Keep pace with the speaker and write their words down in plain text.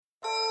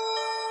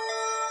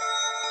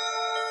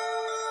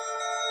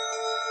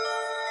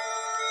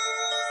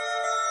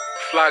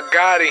Fly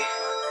Gotti.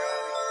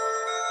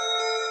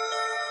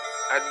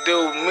 I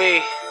do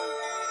me.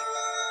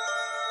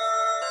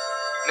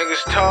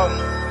 Niggas talk,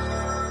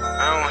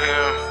 I don't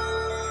hear 'em.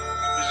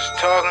 Bitches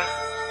talking,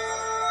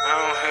 I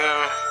don't hear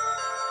 'em.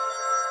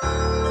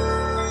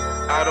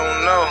 I don't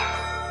know.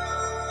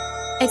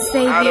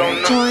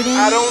 Xavier Jordan.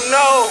 I don't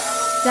know.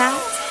 That.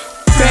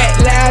 Fat,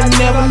 loud,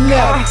 never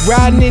left.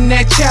 Riding in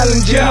that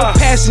Challenger, no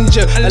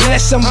passenger.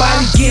 Unless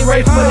somebody get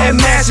ready for that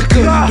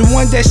massacre. The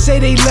ones that say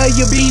they love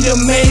you be the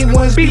main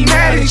ones, be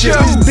mad at you.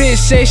 This bitch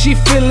say she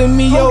feeling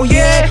me, oh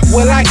yeah.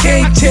 Well, I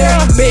can't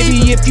tell.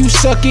 Baby, if you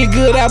suck it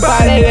good, I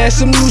buy that ass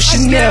some new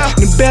Chanel.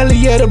 The belly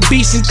of the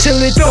beast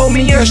until it throw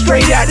me up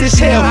straight out this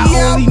hell. I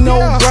only know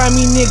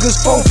grimy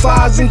niggas,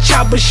 4-5s and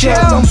chopper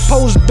shells. I'm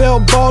post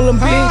bell ballin',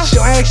 bitch.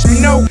 Don't ask me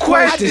no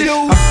questions.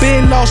 I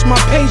been lost my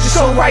patience,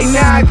 so right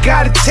now I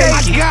gotta take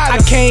it. I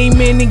came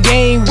in the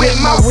game with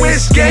my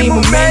wrist game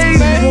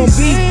amazing. You want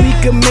beef, we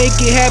can make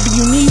it happen.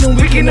 You need them,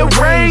 we can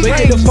arrange.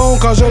 Making the phone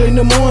calls early in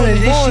the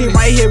morning. This shit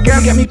right here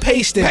really got me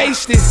pasted.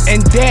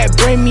 And that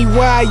bring me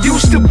where I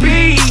used to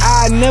be.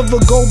 I never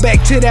go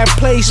back to that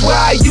place where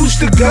I used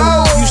to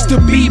go. Used to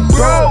be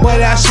broke,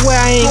 but I swear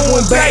I ain't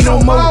going back no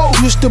more.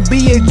 Used to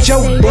be a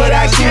joke, but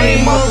I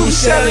came up from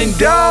selling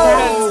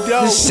dope.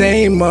 The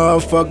same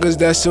motherfuckers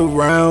that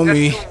surround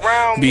me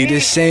be the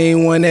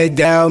same one that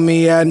doubt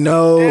me, I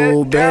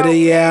know. Better,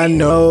 yeah, I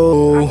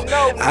know.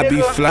 I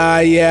be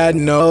fly, yeah, I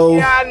know.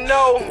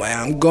 Where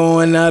I'm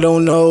going, I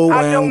don't know.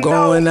 Where I'm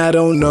going, I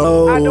don't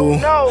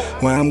know.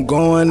 Where I'm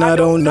going, I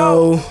don't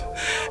know.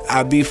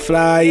 I be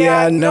fly,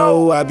 yeah, I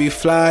know. I be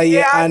fly,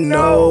 yeah, I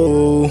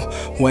know.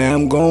 Where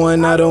I'm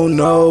going, I don't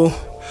know.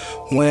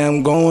 Where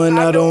I'm going,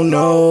 I don't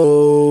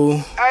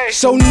know.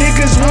 So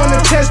niggas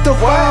wanna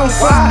testify on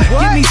fire.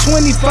 Give me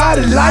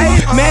 25 to life.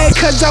 Mad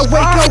cause I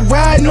wake up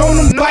riding on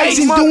them bikes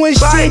and doing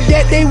shit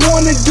that they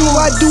wanna do.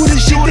 I do the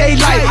shit they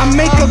like. I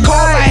make a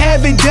call, I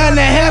haven't done.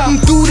 I have them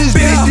through this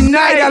bitch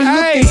tonight. I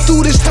looking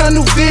through this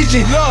tunnel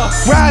vision.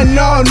 Riding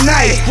all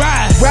night.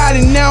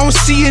 Riding now, don't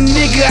see a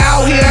nigga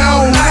out here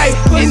all night.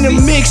 In the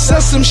mix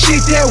of some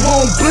shit that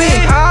won't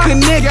blend.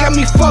 Connect got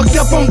me fucked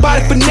up, I'm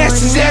about to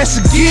finesse his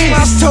ass again.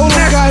 This total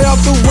got off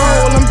the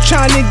world, I'm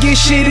trying to get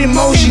shit in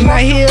motion.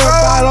 I hear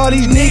about all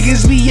these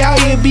niggas be out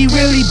here, be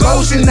really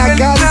boasting. I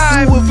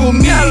gotta do it for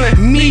me.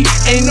 Me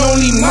ain't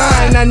only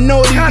mine. I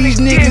know that these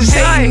niggas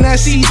hating. I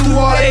see through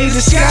all they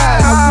disguise.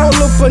 I roll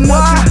up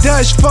another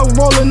Dutch, fuck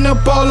rolling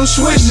up all them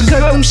switches.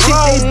 Cause them shit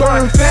they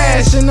burn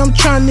fast, and I'm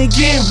trying to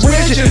get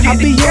richer. I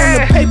be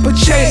on the paper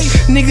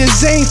chase.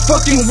 Niggas ain't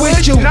fucking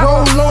with you.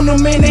 Roll on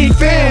them and they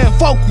fam.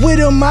 Fuck with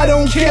them, I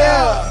don't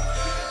care.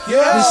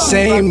 The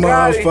same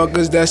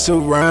motherfuckers that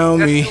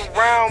surround me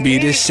be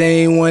the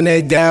same one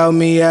that doubt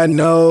me, I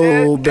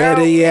know.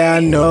 Better, yeah, I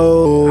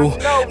know.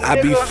 I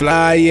be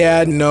fly, yeah,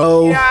 I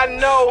know.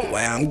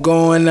 Where I'm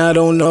going, I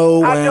don't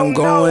know. Where I'm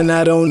going,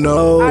 I don't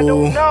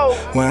know.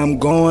 Where I'm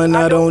going,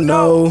 I don't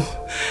know.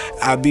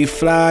 I be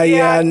fly,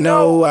 yeah, I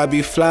know. I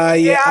be fly,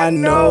 yeah, I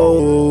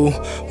know.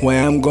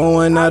 Where I'm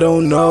going, I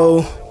don't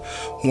know.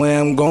 Where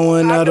I'm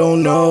going, I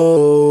don't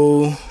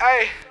know.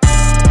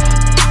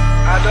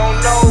 I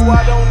don't know,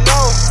 I don't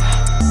know.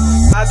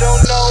 I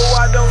don't know,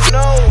 I don't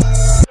know.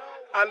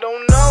 I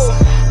don't know.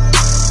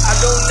 I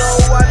don't know,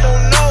 I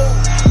don't know.